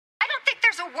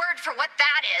there's a word for what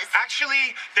that is.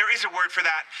 Actually, there is a word for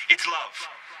that. It's love.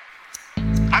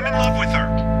 I'm in love with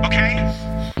her, okay?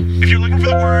 If you're looking for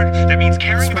the word that means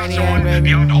caring about someone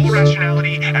beyond all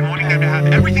rationality and wanting them to have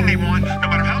everything they want, no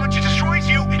matter how much it destroys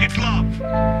you, it's love.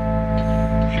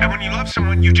 And when you love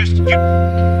someone, you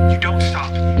don't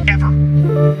stop, ever.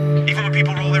 Even when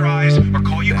people roll their eyes or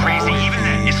call you crazy, even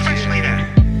then, especially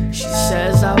then. She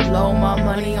says I blow my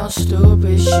money on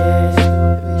stupid shit,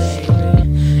 baby.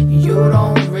 You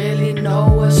don't really know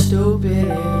what stupid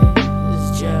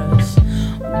is. Just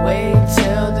wait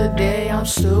till the day I'm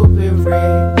stupid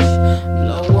rich.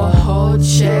 Blow a whole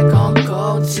check on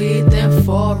gold teeth and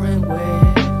foreign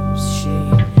whips.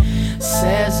 She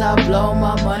says I blow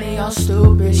my money on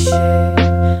stupid shit,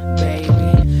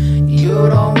 baby. You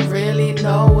don't really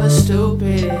know what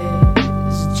stupid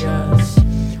is. Just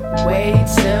wait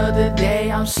till the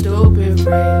day I'm stupid rich.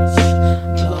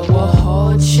 Blow a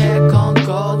whole check on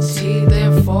gold teeth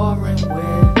and foreign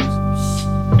whips.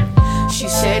 She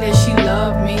said that she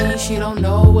loved me, she don't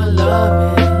know what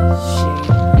love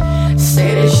is. She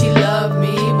said that she loved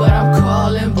me, but I'm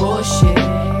calling bullshit.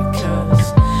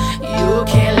 Cause you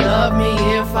can't love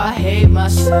me if I hate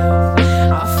myself.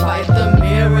 I fight the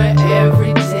mirror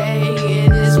every day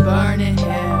in this burning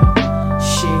hell.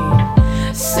 She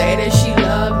say that she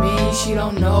loved me, she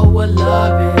don't know what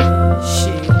love is.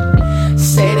 She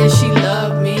say that she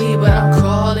loved me, but I'm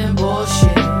calling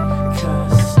bullshit.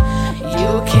 Cause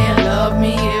you can't love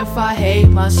me if I hate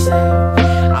myself.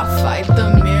 I fight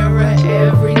the mirror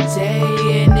every day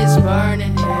in this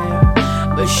burning hell.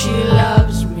 But she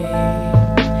loves me,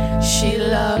 she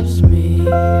loves me.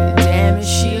 Damn it,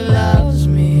 she loves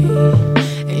me.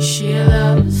 And she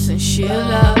loves, and she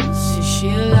loves, and she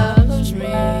loves me.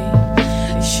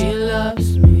 And she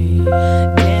loves me.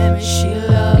 Damn it, she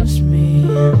loves me.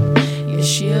 Yeah,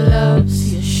 she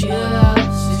loves, yeah, she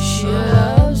loves, and she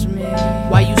loves me.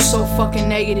 Why you so fucking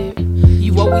negative?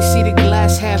 You always see the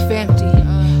glass half empty.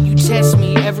 You test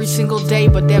me every single day,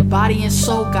 but that body and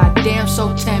soul, goddamn,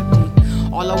 so tempting.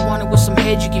 All I wanted was some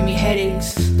head, you give me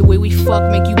headaches. The way we fuck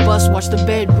make you bust, watch the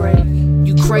bed break.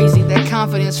 You crazy, that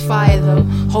confidence fire though.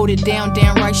 Hold it down,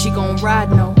 damn right she gon' ride,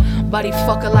 no. Body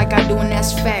fucker like I do, and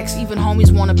that's facts. Even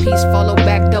homies want a piece, follow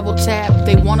back, double tap.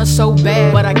 They want her so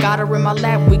bad, but I got her in my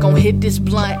lap. We gon' hit this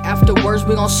blunt, afterwards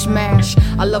we gon' smash.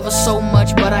 I love her so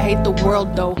much, but I hate the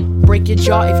world though. Break your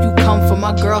jaw if you come for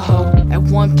my girl ho. At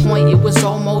one point it was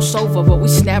almost over, but we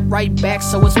snap right back,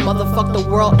 so it's motherfuck the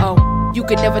world, oh. You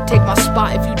could never take my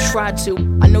spot if you tried to.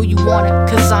 I know you want it,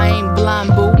 cause I ain't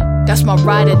blind, boo. That's my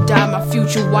ride or die, my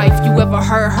future wife. You ever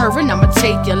heard her, and I'ma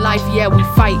take your life. Yeah, we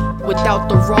fight. Without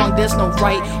the wrong, there's no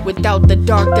right. Without the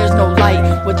dark, there's no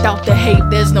light. Without the hate,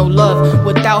 there's no love.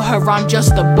 Without her, I'm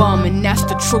just a bum, and that's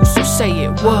the truth, so say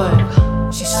it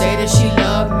would. She say that she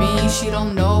loved me, she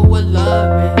don't know what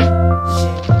love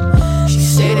is. She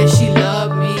say that she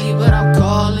loved me, but I'm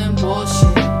calling bullshit.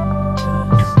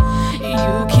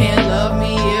 You can't love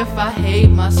me if I hate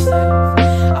myself.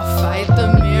 I fight the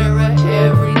mirror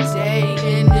every day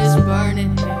in this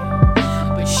burning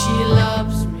hell. But she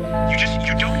loves me.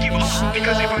 You don't give up,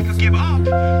 because if I could give up,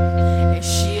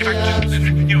 if I could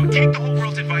just, take the whole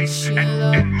world's advice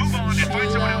and move on and find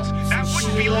someone else, that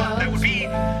wouldn't be love. That would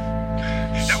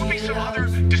be some other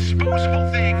disposable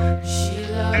thing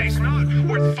that is not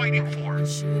worth fighting for.